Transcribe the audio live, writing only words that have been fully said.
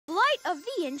sight of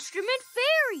the instrument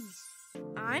fairies.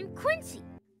 I'm Quincy,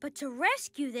 but to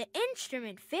rescue the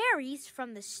instrument fairies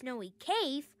from the snowy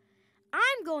cave,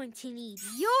 I'm going to need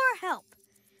your help.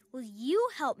 Will you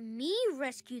help me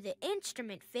rescue the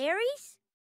instrument fairies?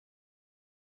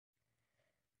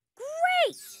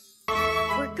 Great!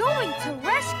 We're going to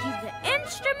rescue the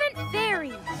instrument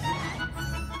fairies.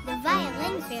 The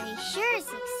violin fairy sure is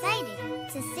excited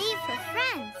to save her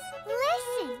friends.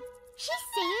 Listen, she's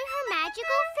singing her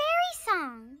magical fairy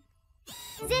song.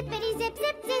 Zippity zip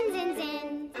zip zin zin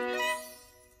zin.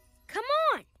 Come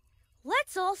on,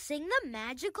 let's all sing the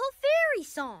magical fairy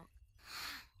song.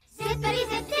 Zippity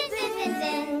zip zin zin zin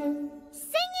zin.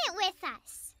 Sing it with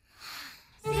us.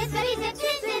 Zippity zip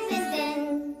zin zin zin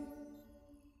zin.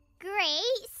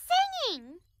 Great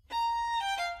singing!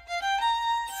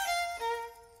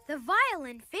 The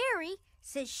violin fairy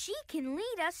says she can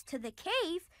lead us to the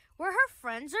cave where her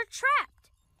friends are trapped.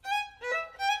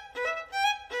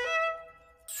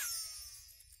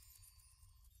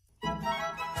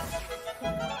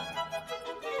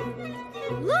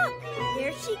 Look,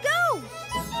 there she goes.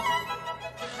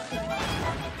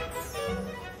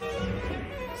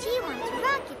 She wants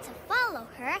Rocket to follow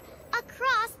her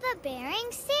across the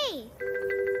Bering Sea.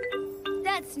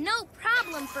 That's no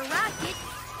problem for Rocket.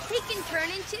 He can turn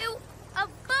into a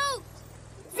boat.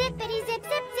 Zippity zip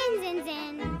zip zin zin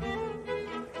zin.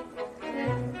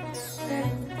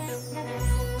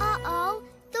 Uh-oh,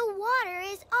 the water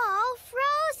is all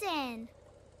frozen.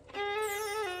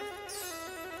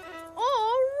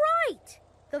 All right.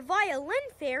 The violin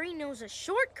fairy knows a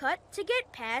shortcut to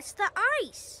get past the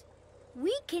ice.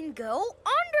 We can go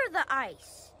under the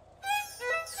ice.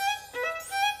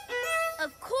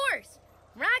 Of course,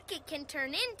 Rocket can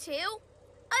turn into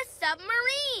a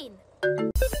submarine.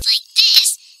 Like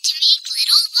this to make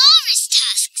little walrus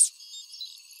tusks.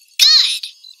 Good.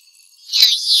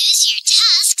 Now use your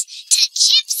tusks to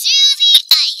chip through the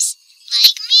ice,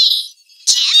 like me.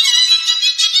 Chip, chip,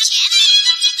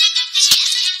 chip,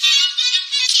 chip,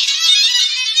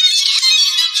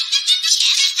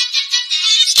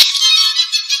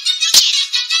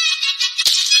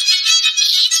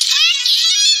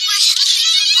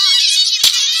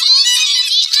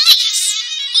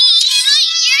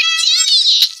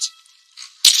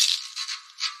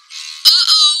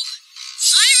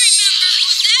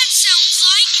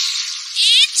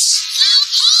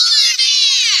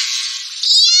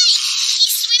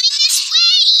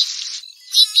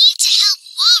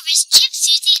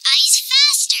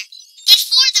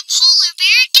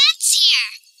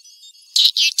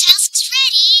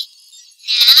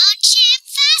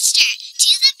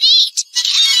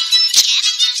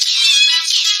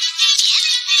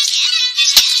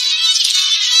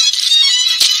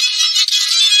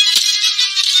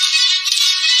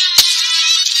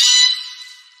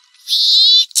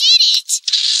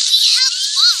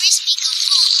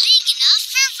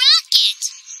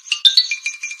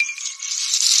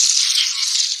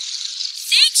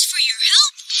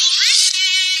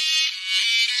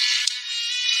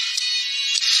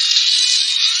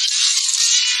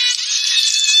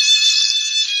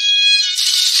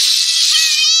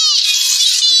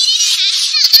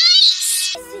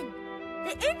 Listen,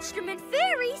 the instrument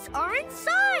fairies are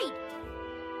inside.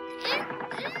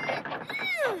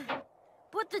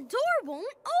 But the door won't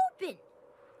open.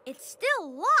 It's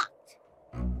still locked.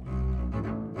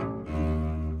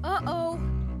 Uh-oh.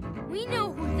 We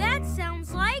know who that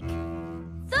sounds like.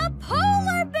 The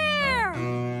polar bear!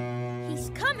 He's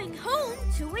coming home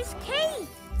to his cave.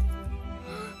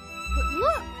 But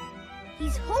look,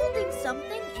 he's holding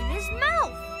something in his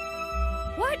mouth.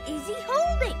 What is he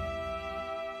holding?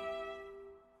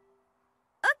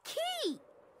 A key!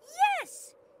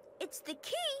 Yes! It's the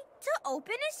key to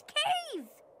open his cave.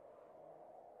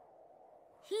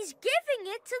 He's giving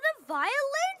it to the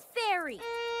violin fairy.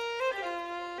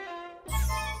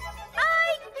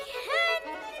 I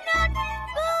cannot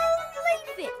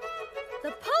believe it.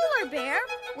 The polar bear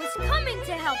was coming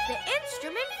to help the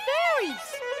instrument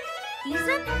fairies. He's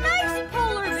a nice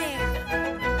polar bear.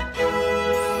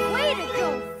 Way to go,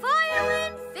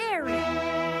 violin fairy.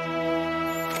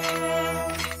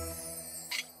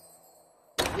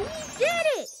 We did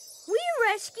it! We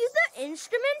rescued the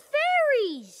instrument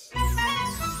fairies.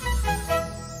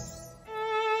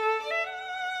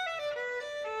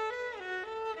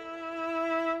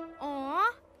 Aw,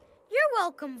 you're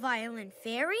welcome, violin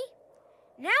fairy.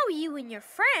 Now you and your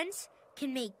friends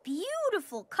can make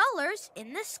beautiful colors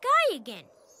in the sky again.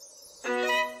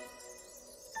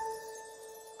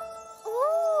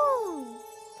 Ooh!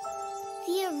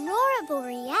 The aurora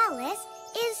borealis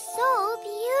is so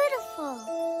beautiful.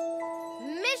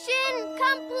 Mission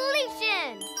complete!